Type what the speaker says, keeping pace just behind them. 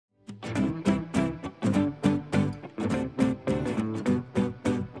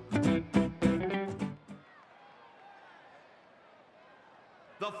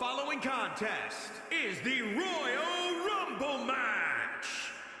The following contest is the Royal Rumble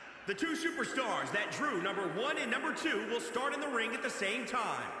match. The two superstars that drew number 1 and number 2 will start in the ring at the same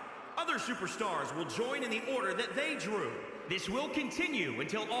time. Other superstars will join in the order that they drew. This will continue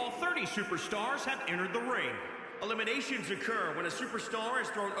until all 30 superstars have entered the ring. Eliminations occur when a superstar is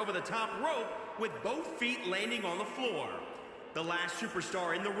thrown over the top rope with both feet landing on the floor. The last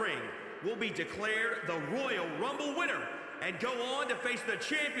superstar in the ring will be declared the Royal Rumble winner and go on to face the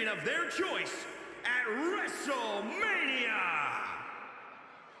champion of their choice at WrestleMania!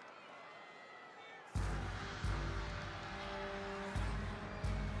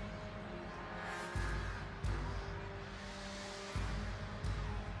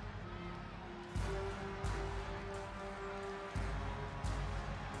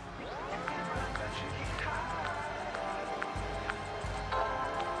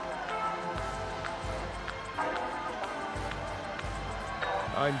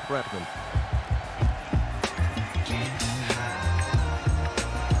 I'm pregnant.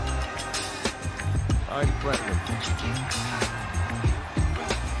 I'm pregnant.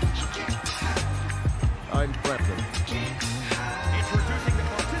 I'm pregnant. Introducing the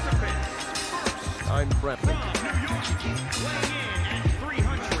participants. First, I'm pregnant. from New York, weighing in at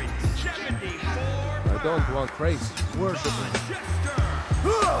 374 I don't want crazy worshiping.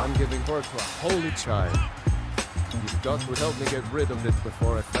 I'm giving birth to a holy child. You've got to help me get rid of it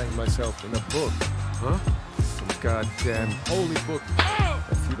before I find myself in a book. Huh? Some goddamn holy book.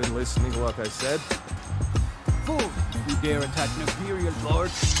 Have you been listening to what I said? Fool! You dare attack an Imperial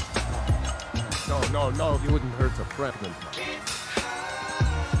Lord? No, you wouldn't hurt a pregnant man.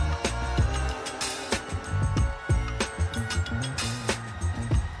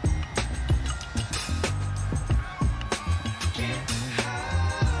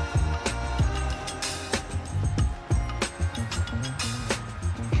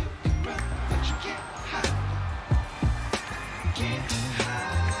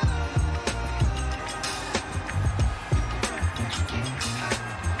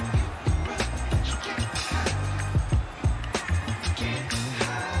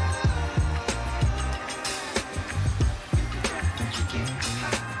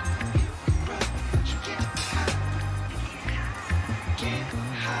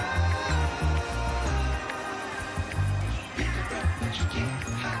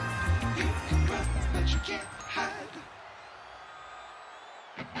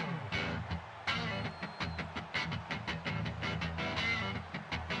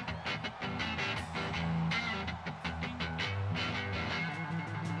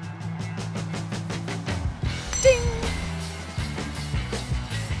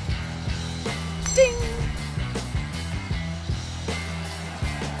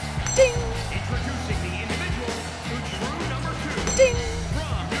 Introducing the individual who drew number 2.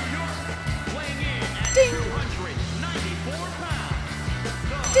 From New York, weighing in at 294 pounds.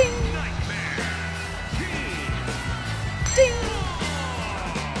 The Nightmare King.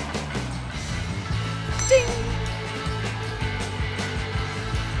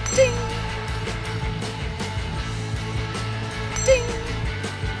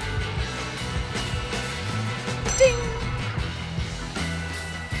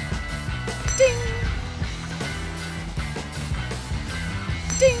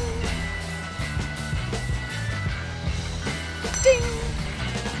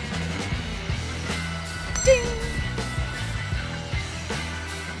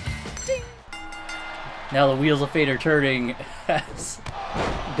 Now the wheels of fate are turning as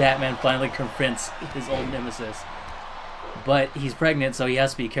Batman finally confronts his old nemesis. But he's pregnant, so he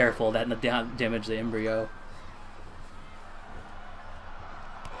has to be careful that not damage the embryo.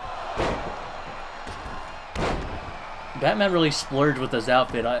 Batman really splurged with his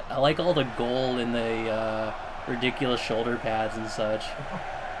outfit. I like all the gold and the ridiculous shoulder pads and such.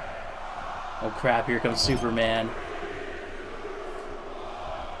 Oh crap, here comes Superman.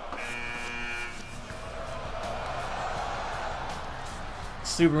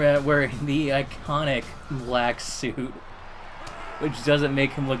 Superman wearing the iconic black suit, which doesn't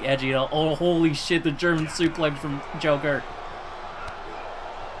make him look edgy at all. Oh, holy shit, the German suplex from Joker.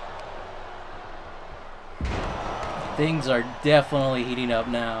 Things are definitely heating up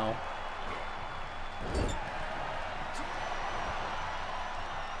now.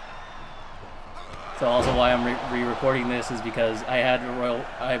 So also why I'm re-recording this is because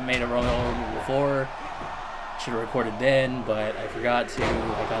I made a Royal Rumble before. Should have recorded then, but I forgot to.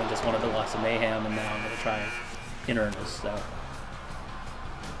 I kind of just wanted to watch some mayhem, and now I'm going to try in earnest. So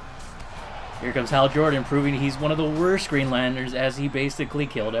here comes Hal Jordan, proving he's one of the worst Green Lanterns, as he basically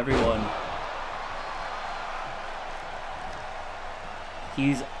killed everyone.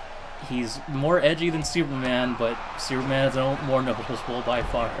 He's more edgy than Superman, but Superman is more noticeable by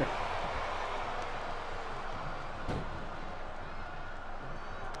far.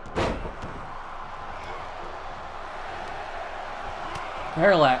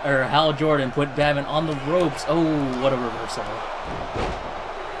 Parallax, or Hal Jordan put Batman on the ropes. Oh, what a reversal.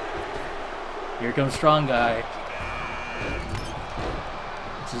 Here comes Strong Guy.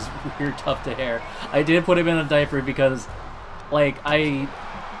 This is weird, tough to hair. I did put him in a diaper because, like, I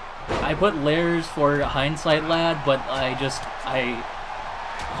put layers for Hindsight Lad, but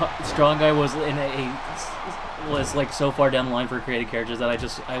Strong Guy was like so far down the line for creative characters that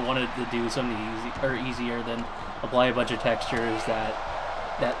I wanted to do something easier than apply a bunch of textures that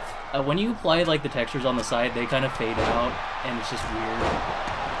when you apply like the textures on the side, they kind of fade out and it's just weird.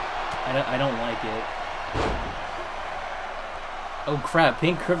 I don't like it. Oh crap,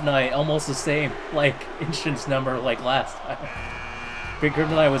 Pink Kryptonite, almost the same like instance number like last time. Pink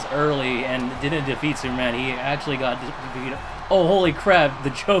Kryptonite was early and didn't defeat Superman. He actually got defeated. Oh, holy crap,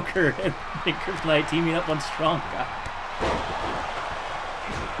 the Joker and Pink Kryptonite teaming up on Strong Guy.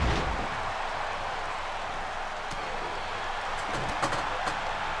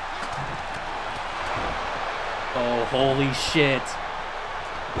 Oh, holy shit.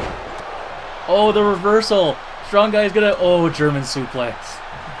 Oh, the reversal. Strong Guy's gonna... Oh, German suplex.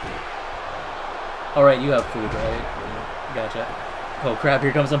 Alright, you have food, right? Gotcha. Oh crap,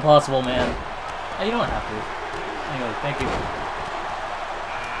 here comes Impossible Man. Oh, you don't have to. Anyway, thank you.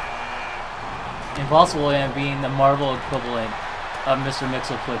 Impossible Man being the Marvel equivalent of Mr.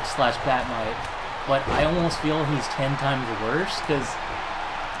 Mxyzptlk / Batmite. But I almost feel he's 10 times worse, because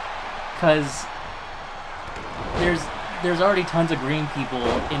there's already tons of green people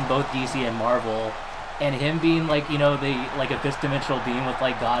in both DC and Marvel, and him being like, you know, like a fifth dimensional being with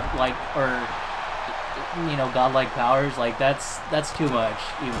like godlike godlike powers, like that's too much.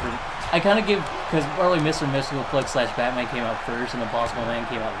 Even for, I kind of give, because probably Mr. Mxyzptlk / Batman came out first and Impossible Man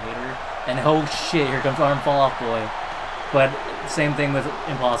came out later, and oh shit, here comes Arm Fall Off Boy. But same thing with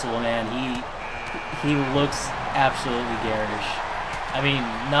Impossible Man. He looks absolutely garish. I mean,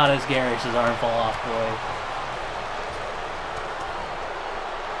 not as garish as Arm Fall Off Boy.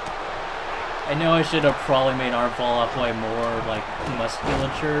 I know I should have probably made Arm Fall Off Boy more, like,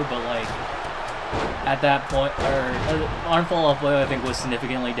 musculature, but, like, at that point, Arm Fall Off Boy, I think, was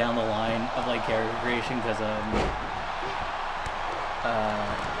significantly down the line of, like, character creation,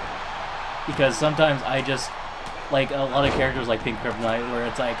 because sometimes I just, like, a lot of characters like Pink Kryptonite, where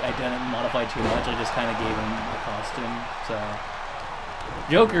it's like, I didn't modify too much, I just kind of gave him the costume, so...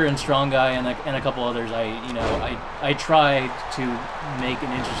 Joker and Strong Guy and a couple others, I tried to make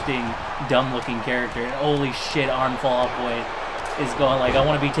an interesting, dumb-looking character, and holy shit, Arm Fall Off Boy is going like, I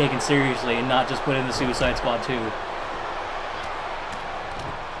want to be taken seriously and not just put in the Suicide Squad 2.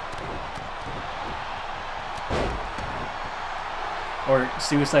 Or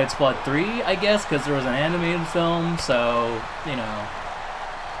Suicide Squad 3, I guess, because there was an animated film, so, you know...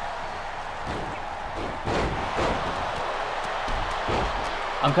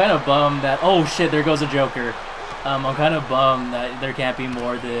 I'm kind of bummed that... Oh shit, there goes a Joker. I'm kind of bummed that there can't be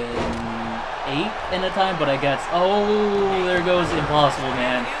more than 8 in a time, but I guess... Oh, there goes Impossible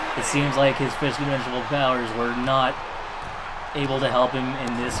Man. It seems like his fifth-dimensional powers were not able to help him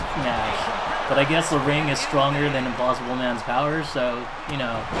in this match. But I guess the ring is stronger than Impossible Man's powers, so, you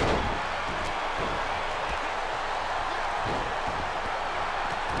know...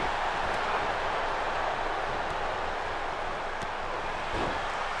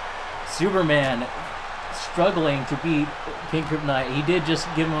 Superman struggling to beat Pink Kryptonite. He did just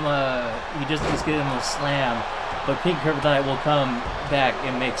give him a slam, but Pink Kryptonite will come back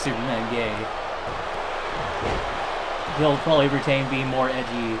and make Superman gay. He'll probably retain being more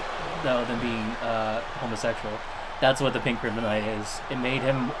edgy though than being homosexual. That's what the Pink Kryptonite is. It made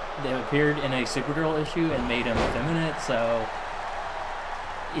him. They appeared in a Supergirl issue and made him effeminate. So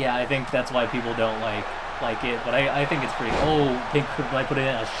yeah, I think that's why people don't like it, but I think it's pretty... Oh, Pink Kryptonite put it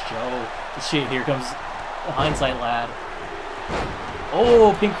in a show. Shit, here comes Hindsight Lad. Oh,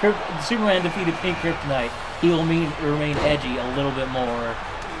 Superman defeated Pink Kryptonite. He will remain edgy a little bit more.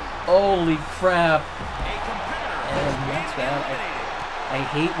 Holy crap. And that's bad. I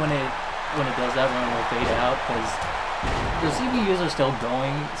hate when it does that, when it will fade out, because the CPUs are still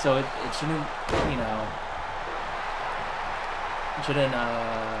going, so it shouldn't, you know... It shouldn't,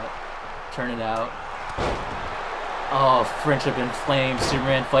 turn it out. Oh, Friendship in Flames,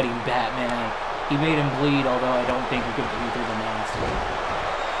 Superman fighting Batman. He made him bleed, although I don't think he could bleed through the mask.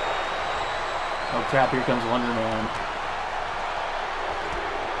 Oh crap, here comes Wonder Man.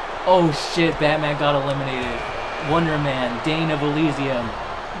 Oh shit, Batman got eliminated. Wonder Man, Dane of Elysium,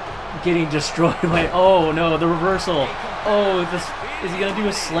 getting destroyed by, oh no, the reversal. Oh, this, is he gonna do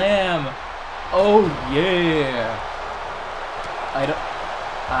a slam? Oh yeah.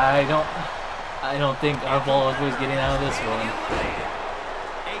 I don't think our ball was getting out of this one.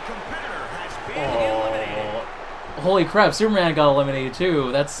 Oh, holy crap! Superman got eliminated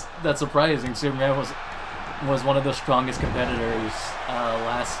too. That's surprising. Superman was one of the strongest competitors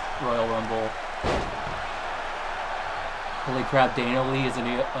last Royal Rumble. Holy crap! Dana Lee is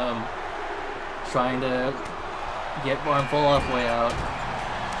trying to get one full off way out.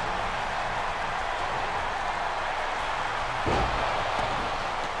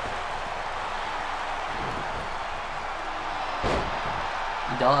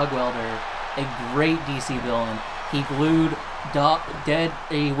 Dog Welder, a great DC villain. He glued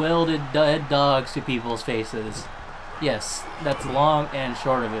welded dead dogs to people's faces. Yes, that's long and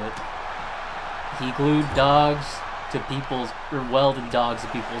short of it. He glued dogs to people's, or welded dogs to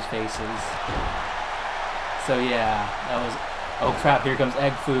people's faces. So yeah, that was, oh crap, here comes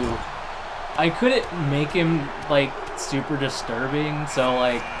Egg Foo. I couldn't make him like super disturbing, so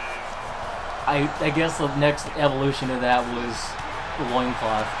like, I guess the next evolution of that was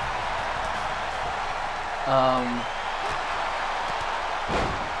loincloth.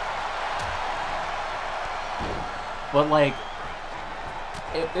 But like,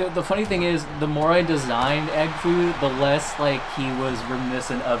 the funny thing is, the more I designed Egg Foo, the less like he was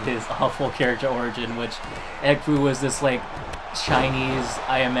reminiscent of his awful character origin, which Egg Foo was this like Chinese,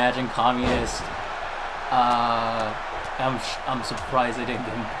 I imagine, communist. I'm surprised they didn't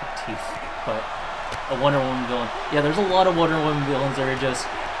give him teeth, but a Wonder Woman villain. Yeah, there's a lot of Wonder Woman villains that are just,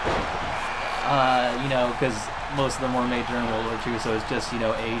 you know, because most of them were made during World War II, so it's just, you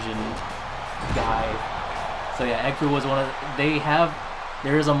know, Asian guy. So yeah, Egg Foo was one of the,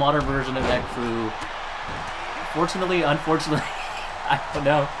 there is a modern version of Egg Foo. Fortunately, unfortunately, I don't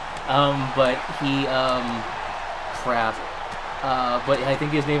know. But he, crap. But I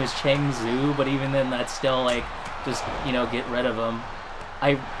think his name is Cheng Zhu, but even then that's still like, just, you know, get rid of him.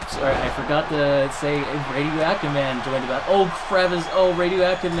 Sorry, I forgot to say Radioactive Man joined the battle. Oh crap,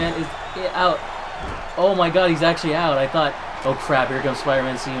 Radioactive Man is out. Oh my god, he's actually out. I thought, oh crap, here comes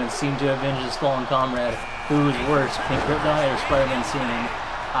Spider-Man Semen. Seemed to avenge his fallen comrade. Who's worse, Pink Kryptonite or Spider-Man Semen?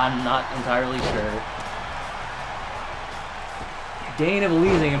 I'm not entirely sure. Dane of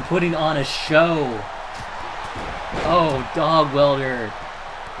Elysium putting on a show. Oh, Dog Welder.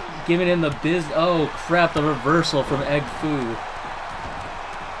 Giving him the biz. Oh crap, the reversal from Egg Foo.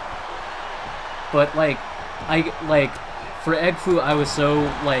 But like, for Egg Foo, I was so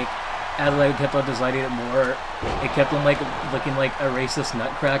like, as I kept on designing it more, it kept on like looking like a racist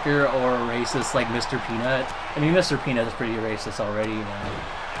Nutcracker or a racist like Mr. Peanut. I mean, Mr. Peanut is pretty racist already, you know.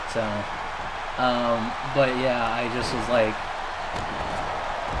 So, but yeah, I just was like,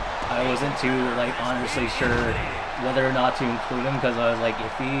 I wasn't too like honestly sure whether or not to include him because I was like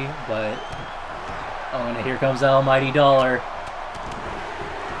iffy. But oh, and here comes the almighty dollar.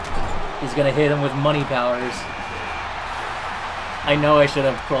 He's gonna hit him with money powers. I know I should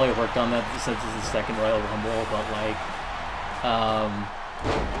have probably worked on that since it's the second Royal Rumble, but like,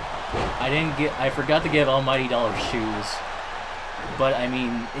 I forgot to give Almighty Dollar shoes. But I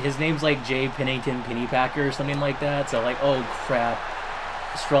mean, his name's like Jay Pennington Pennypacker or something like that, so like, oh crap.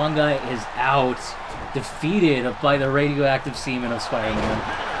 Strong Guy is out, defeated by the radioactive semen of Spider-Man.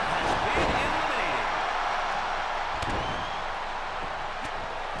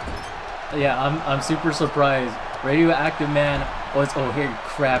 Yeah, I'm super surprised. Radioactive Man was, oh here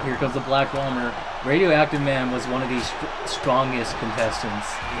crap, here comes the Black Bomber. Radioactive Man was one of the strongest contestants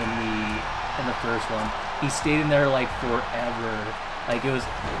in the first one. He stayed in there like forever. Like it was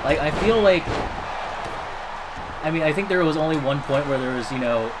like, I feel like, I mean, I think there was only one point where there was, you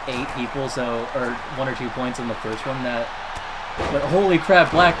know, 8 people, so, or 1 or 2 points in the first one that, but holy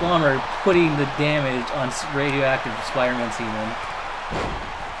crap, Black Bomber putting the damage on radioactive Spider-Man semen.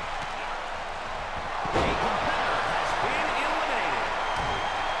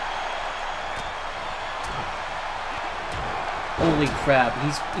 Holy crap,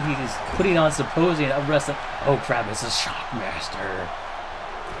 he's putting on Symposium, arresting. Oh crap, it's a Shockmaster.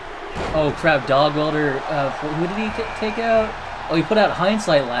 Oh crap, Dog Welder, who did he take out? Oh, he put out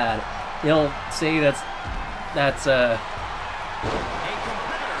Hindsight Lad. He'll say that's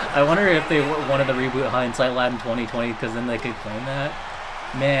I wonder if they wanted to reboot Hindsight Lad in 2020, because then they could claim that.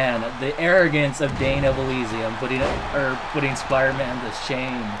 Man, the arrogance of Dane of Elysium putting Spider-Man to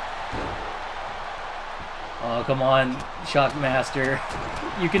shame. Oh, come on, Shockmaster.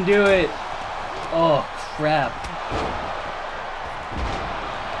 You can do it! Oh, crap.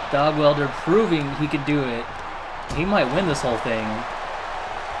 Dog Welder proving he could do it. He might win this whole thing.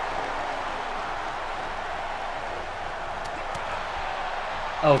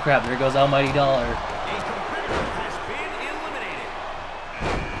 Oh crap, there goes Almighty Dollar.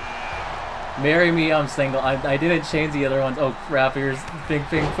 Marry me, I'm single. I didn't change the other ones. Oh crap, here's Bing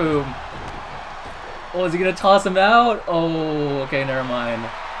Bing Boom. Oh, is he gonna toss him out? Oh, okay, never mind.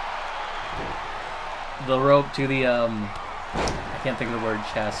 The rope to the, I can't think of the word,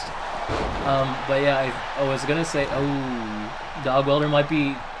 chest. But yeah, I was gonna say, oh, Dog Welder might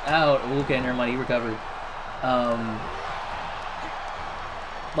be out. Okay, never mind, he recovered.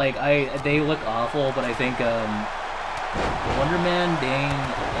 Like, they look awful, but I think, Wonder Man, Dane,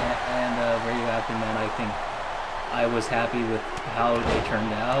 and Radioactive Man, I think I was happy with how they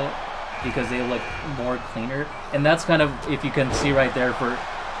turned out, because they look more cleaner. And that's kind of, if you can see right there, for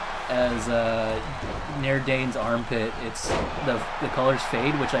as near Dane's armpit, it's the colors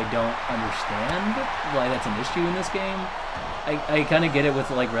fade, which I don't understand why that's an issue in this game. I kind of get it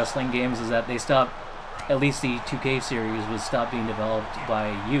with like wrestling games, is that they stopped, at least the 2K series was stopped being developed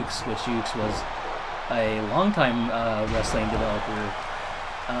by Yuke, which Yuke was a long-time wrestling developer.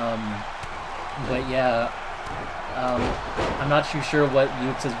 But yeah, I'm not too sure what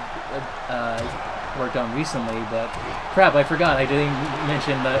Yuke has worked on recently, but crap, I forgot. I didn't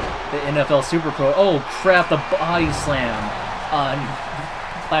mention the NFL Super Pro. Oh crap, the body slam on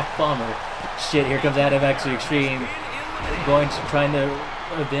Black Bomber. Shit, here comes Adam X Extreme, trying to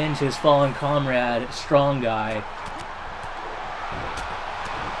avenge his fallen comrade, Strong Guy.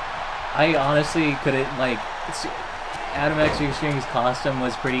 I honestly couldn't, like, Adam X Extreme's costume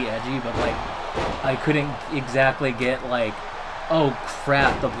was pretty edgy, but like, I couldn't exactly get like, oh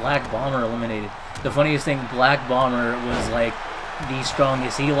crap, the Black Bomber eliminated. The funniest thing, Black Bomber was like the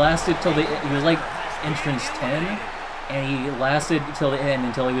strongest. He lasted till he was like entrance 10, and he lasted till the end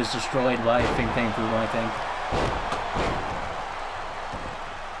until he was destroyed by Fing Fang Foom, I think.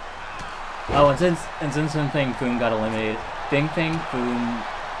 Oh, and since Fing Fang Foom got eliminated, Fing Fang Foom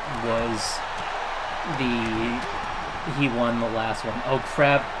was he won the last one. Oh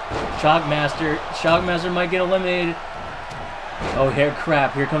crap, Shockmaster might get eliminated. Oh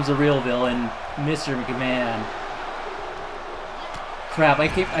crap, here comes the real villain, Mr. McMahon. Crap,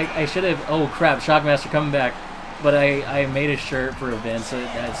 I should have, oh crap, Shockmaster coming back. But I made a shirt for events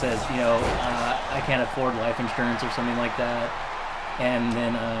that says, you know, I can't afford life insurance or something like that. And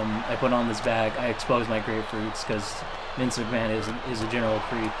then I put on this bag. I exposed my grapefruits because Vince McMahon is a general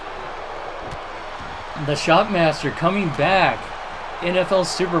creep. The Shockmaster coming back. NFL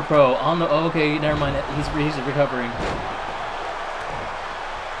Super Pro on the, oh, okay, never mind. He's recovering.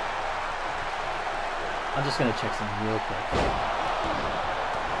 I'm just gonna check something real quick.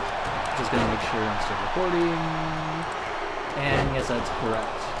 Just gonna make sure I'm still recording. And yes, that's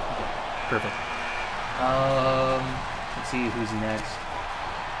correct. Okay, perfect. Let's see who's next.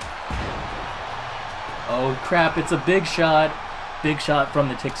 Oh crap, it's a Big Shot. Big Shot from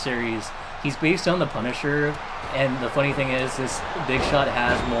the Tick series. He's based on the Punisher, and the funny thing is, this Big Shot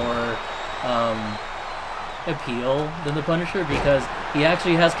has more appeal than the Punisher because he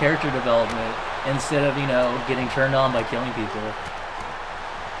actually has character development instead of, you know, getting turned on by killing people.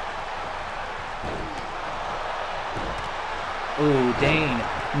 Ooh, Dane,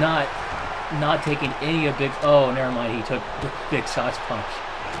 not taking any of Big... Oh, never mind, he took Big Shot's punch.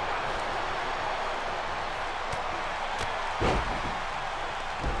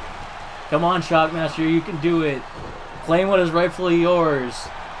 Come on, Shockmaster, you can do it. Claim what is rightfully yours.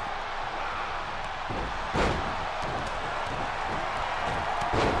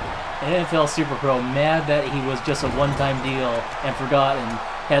 NFL Super Pro, mad that he was just a one-time deal and forgotten,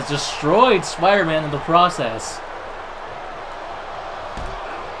 has destroyed Spider-Man in the process.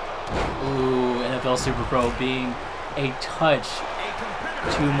 Ooh, NFL Super Pro being a touch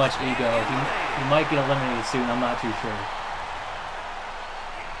too much ego. He might get eliminated soon, I'm not too sure.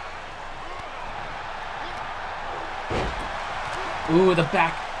 Ooh, the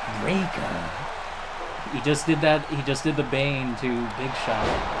back breaker. He just did that. He just did the Bane to Big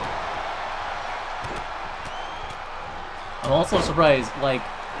Shot. I'm also surprised, like,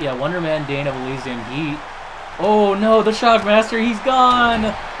 yeah, Wonder Man, Dane of Elysium, he... Oh no, the Shockmaster, he's gone!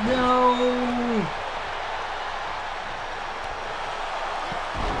 No!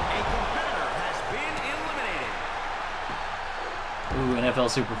 Ooh, NFL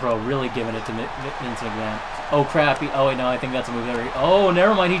Super Pro really giving it to Vince McMahon. Oh crap, oh wait, no, I think that's a move that oh,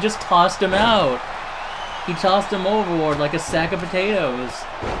 never mind, he just tossed him out! He tossed him overboard like a sack of potatoes.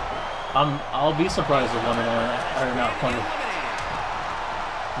 I'll be surprised if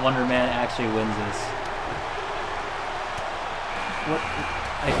Wonder Man actually wins this. What?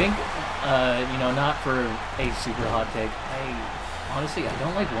 I think, you know, not for a super hot take, honestly, I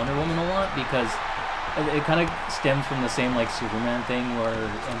don't like Wonder Woman a lot because it kind of stems from the same, like, Superman thing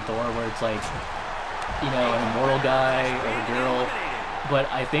in Thor, where it's like, you know, an immortal guy or a girl, but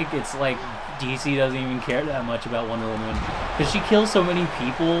I think it's like DC doesn't even care that much about Wonder Woman because she kills so many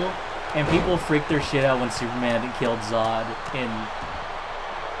people, and people freak their shit out when Superman killed Zod.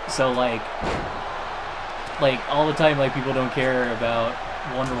 So like all the time, like, people don't care about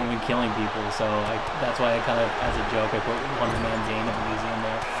Wonder Woman killing people, so that's why I kind of, as a joke, I put Wonder Man Dane of Easy in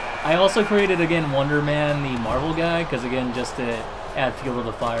there. I also created, again, Wonder Man, the Marvel guy, because, again, just to add fuel to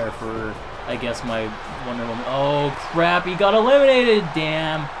the fire for, I guess, my Wonder Woman. Oh, crap, he got eliminated!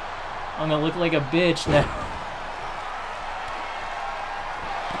 Damn! I'm gonna look like a bitch now.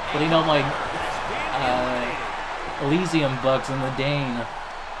 Putting all my Elysium bucks in the Dane.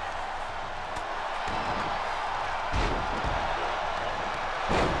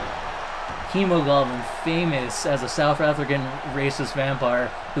 Hemo-Goblin, famous as a South African racist vampire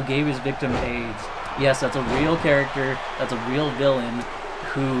who gave his victim AIDS. Yes, that's a real character, that's a real villain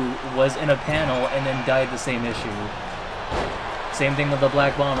who was in a panel and then died the same issue. Same thing with the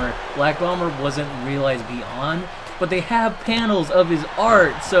Black Bomber. Black Bomber wasn't realized beyond, but they have panels of his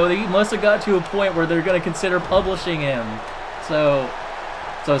art, so they must have got to a point where they're going to consider publishing him. So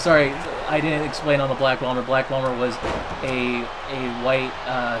sorry, I didn't explain on the Black Bomber. Black Bomber was a white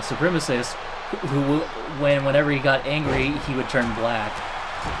supremacist who whenever he got angry, he would turn black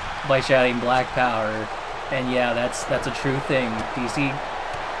by shouting Black Power. And yeah, that's a true thing. DC,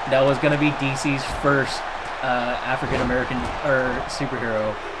 that was going to be DC's first African American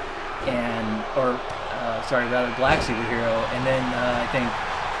superhero, rather black superhero, and then I think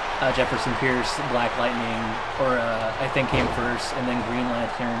Jefferson Pierce, Black Lightning, I think came first, and then Green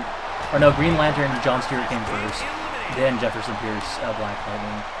Lantern, Green Lantern, John Stewart came first, then Jefferson Pierce, Black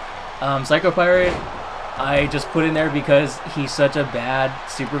Lightning. Psycho Pirate, I just put in there because he's such a bad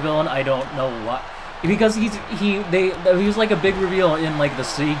supervillain. I don't know why. Because he was like a big reveal in like the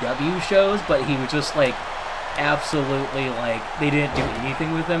CW shows, but he was just like absolutely like they didn't do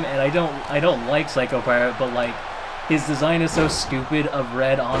anything with him, and I don't like Psycho Pirate, but like his design is so stupid of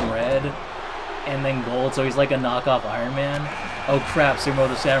red on red and then gold, so he's like a knockoff Iron Man. Oh crap, Sumo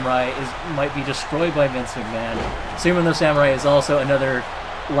the Samurai might be destroyed by Vince McMahon. Sumo the Samurai is also another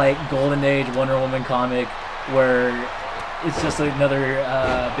like Golden Age Wonder Woman comic where it's just another,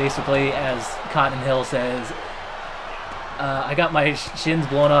 basically, as Cotton Hill says, I got my shins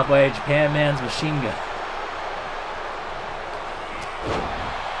blown off by a Japan man's machine gun.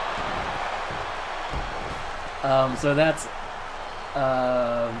 So that's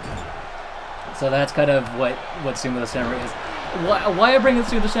kind of what Sumo the Samurai is. Why I bring up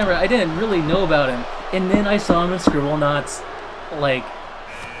Sumo the Samurai? I didn't really know about him, and then I saw him in Scribblenauts, like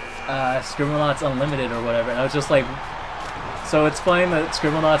Scribblenauts Unlimited or whatever, and I was just like, so it's fine that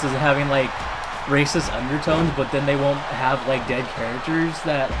Scribblenauts is having like racist undertones, but then they won't have like dead characters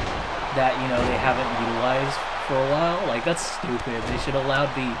that you know they haven't utilized for a while. Like, that's stupid. They should allow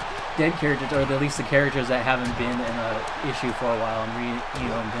the dead characters, or at least the characters that haven't been in an issue for a while, and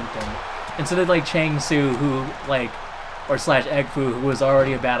invent them. Instead of like Chang Su, who like, or slash Egg Fu, who was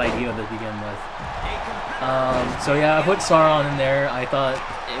already a bad idea to begin with. So yeah, I put Sauron in there. I thought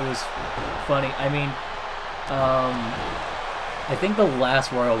it was funny. I mean, I think the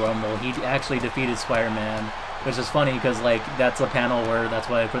last Royal Rumble, he actually defeated Spider-Man, which is funny because like that's a panel where that's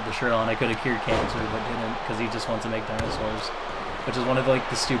why I put the shirt on. I could have cured cancer, but didn't, because he just wants to make dinosaurs, which is one of like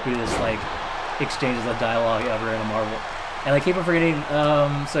the stupidest like exchanges of dialogue ever in a Marvel. And I keep on forgetting.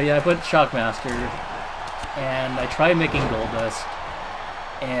 So yeah, I put Shockmaster, and I tried making Goldust,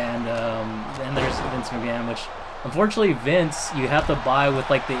 and then there's Vince McMahon, which unfortunately Vince you have to buy with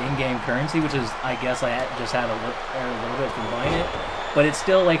like the in-game currency, which is, I guess I just had a little bit from buying it, but it's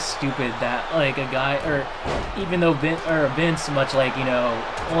still like stupid that like a guy, or even though Vince, much like, you know,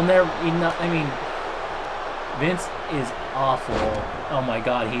 well, I mean, Vince is awful. Oh my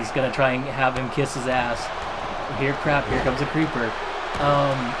god, he's gonna try and have him kiss his ass. Here comes a creeper.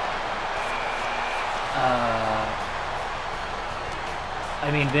 I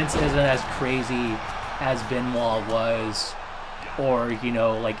mean, Vince isn't as crazy as Benoit was, or you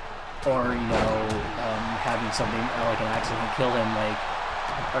know, like, or you know, having something like an accident kill him, like,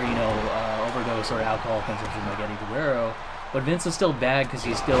 or you know, overdose or alcohol consumption like Eddie Guerrero. But Vince is still bad because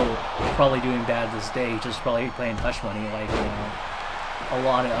he's still probably doing bad this day. He's just probably playing hush money, like, you know, a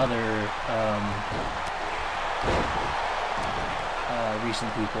lot of other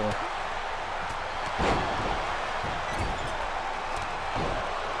recent people.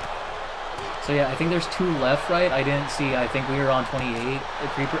 So So yeah, I think there's 2 left, right? I didn't see. I think we were on 28.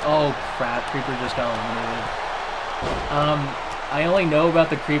 Creeper. Oh crap! Creeper just got eliminated. I only know about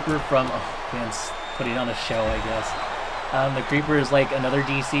the Creeper from Vince putting on a show, I guess. The Creeper is like another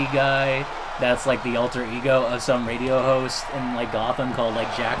DC guy that's like the alter ego of some radio host in like Gotham called like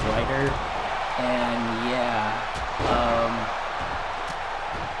Jack Ryder, and yeah.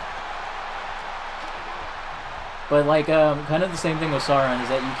 But like kind of the same thing with Sauron is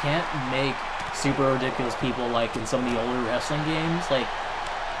that you can't make super ridiculous people like in some of the older wrestling games. Like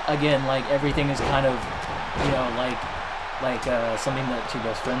again, like everything is kind of, you know, like something that Two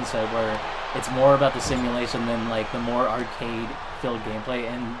Best Friends said, where it's more about the simulation than like the more arcade-filled gameplay.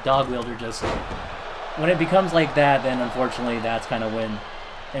 And Dog Wielder just, when it becomes like that, then unfortunately that's kind of when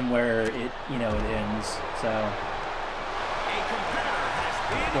and where it, you know, it ends. So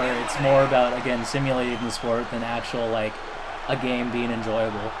where it's more about, again, simulating the sport than actual like a game being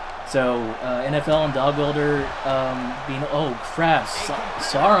enjoyable. So NFL and Dog Wielder being, oh crap,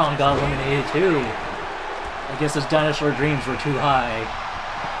 Sauron got eliminated too. I guess his dinosaur dreams were too high.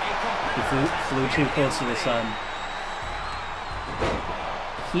 He flew too close to the sun.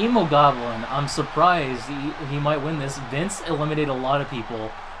 Hemo-Goblin, I'm surprised he might win this. Vince eliminated a lot of people.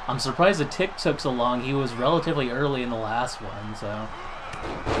 I'm surprised the Tick took so long. He was relatively early in the last one, so.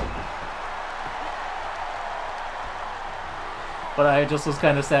 But I just was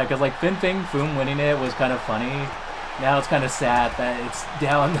kind of sad, because like Fin Fang Foom winning it was kind of funny. Now it's kind of sad that it's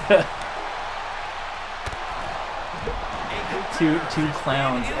down to two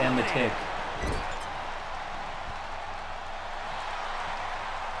clowns and the Tick.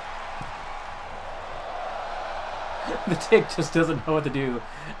 The Tick just doesn't know what to do.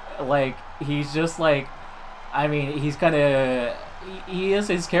 Like, he's just like, I mean, he's kind of, he is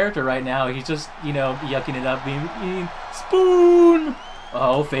his character right now. He's just, you know, yucking it up, being spoon.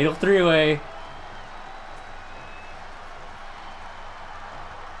 Oh, fatal 3-way.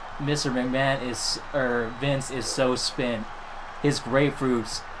 Mr. McMahon is, or Vince is so spent. His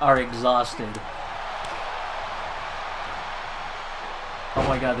grapefruits are exhausted. Oh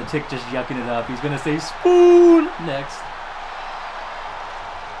my god, the Tick just yucking it up. He's gonna say spoon next.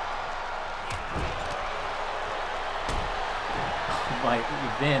 Oh my,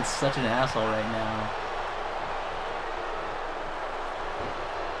 Vince, such an asshole right now.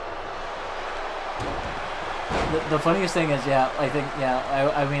 The funniest thing is, yeah, I think,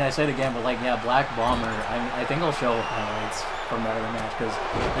 yeah, I mean, I said it again, but like, yeah, Black Bomber, I think I'll show highlights from that other match, because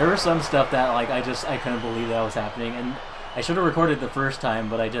there was some stuff that, like, I couldn't believe that was happening, and I should have recorded the first time,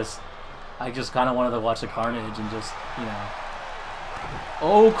 but I just kind of wanted to watch the carnage and just, you know.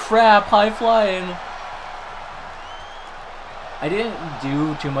 Oh crap, high flying! I didn't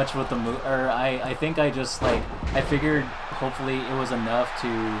do too much with the move, or I think I just, like, I figured hopefully it was enough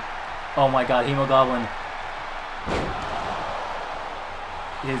to, oh my god, Hemo-Goblin.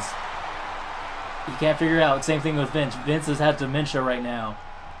 He can't figure it out. Same thing with Vince. Vince has had dementia right now.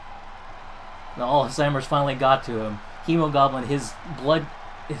 The Alzheimer's finally got to him. Hemo-Goblin, his blood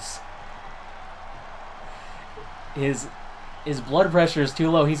his blood pressure is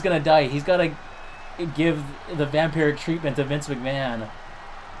too low. He's gonna die. He's gotta give the vampiric treatment to Vince McMahon.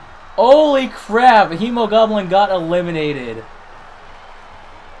 Holy crap! Hemo-Goblin got eliminated.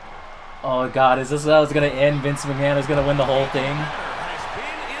 Oh god, is this how it's gonna end? Vince McMahon is gonna win the whole thing?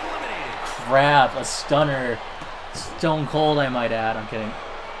 Crap, a stunner. Stone cold, I might add. I'm kidding.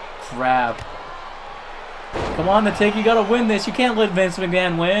 Crap. Come on, the Tick, you gotta win this. You can't let Vince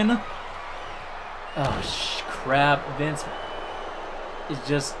McMahon win. Oh, crap. Vince is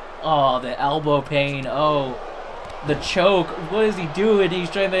just... Oh, the elbow pain. Oh, the choke. What is he doing? He's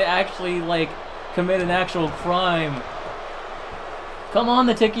trying to actually, like, commit an actual crime. Come on,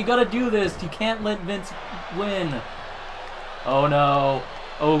 the Tick, you gotta do this. You can't let Vince win. Oh, no.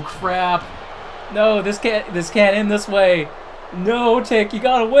 Oh, crap. No, this can't end this way. No, Tick, you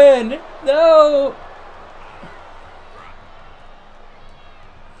gotta win. No.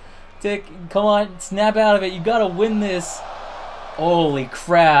 Tick, come on, snap out of it. You gotta win this. Holy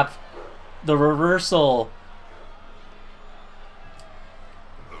crap. The reversal.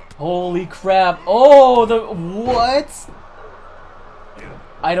 Holy crap. Oh, the... What?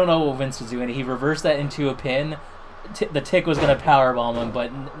 I don't know what Vince was doing. He reversed that into a pin. The Tick was going to powerbomb him,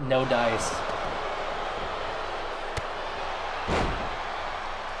 but no dice.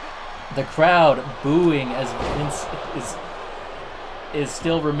 The crowd booing as Vince is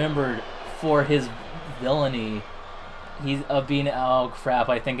still remembered for his villainy. He's being... Oh, crap.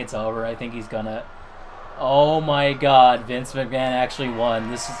 I think it's over. I think he's gonna... Oh, my God. Vince McMahon actually won.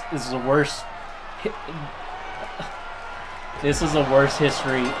 This is the worst... This is the worst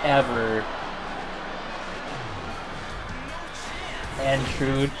history ever. And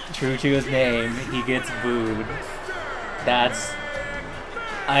true to his name, he gets booed.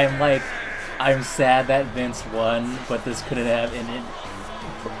 I'm sad that Vince won, but this couldn't have ended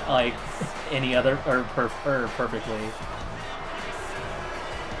like any other or perfectly.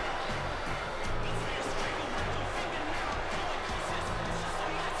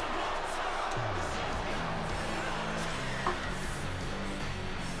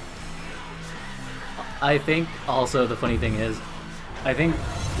 I think also the funny thing is, I think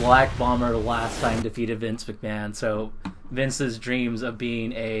Black Bomber last time defeated Vince McMahon, so Vince's dreams of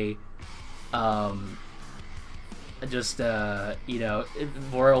being a, you know,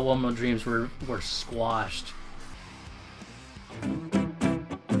 Royal Rumble dreams were squashed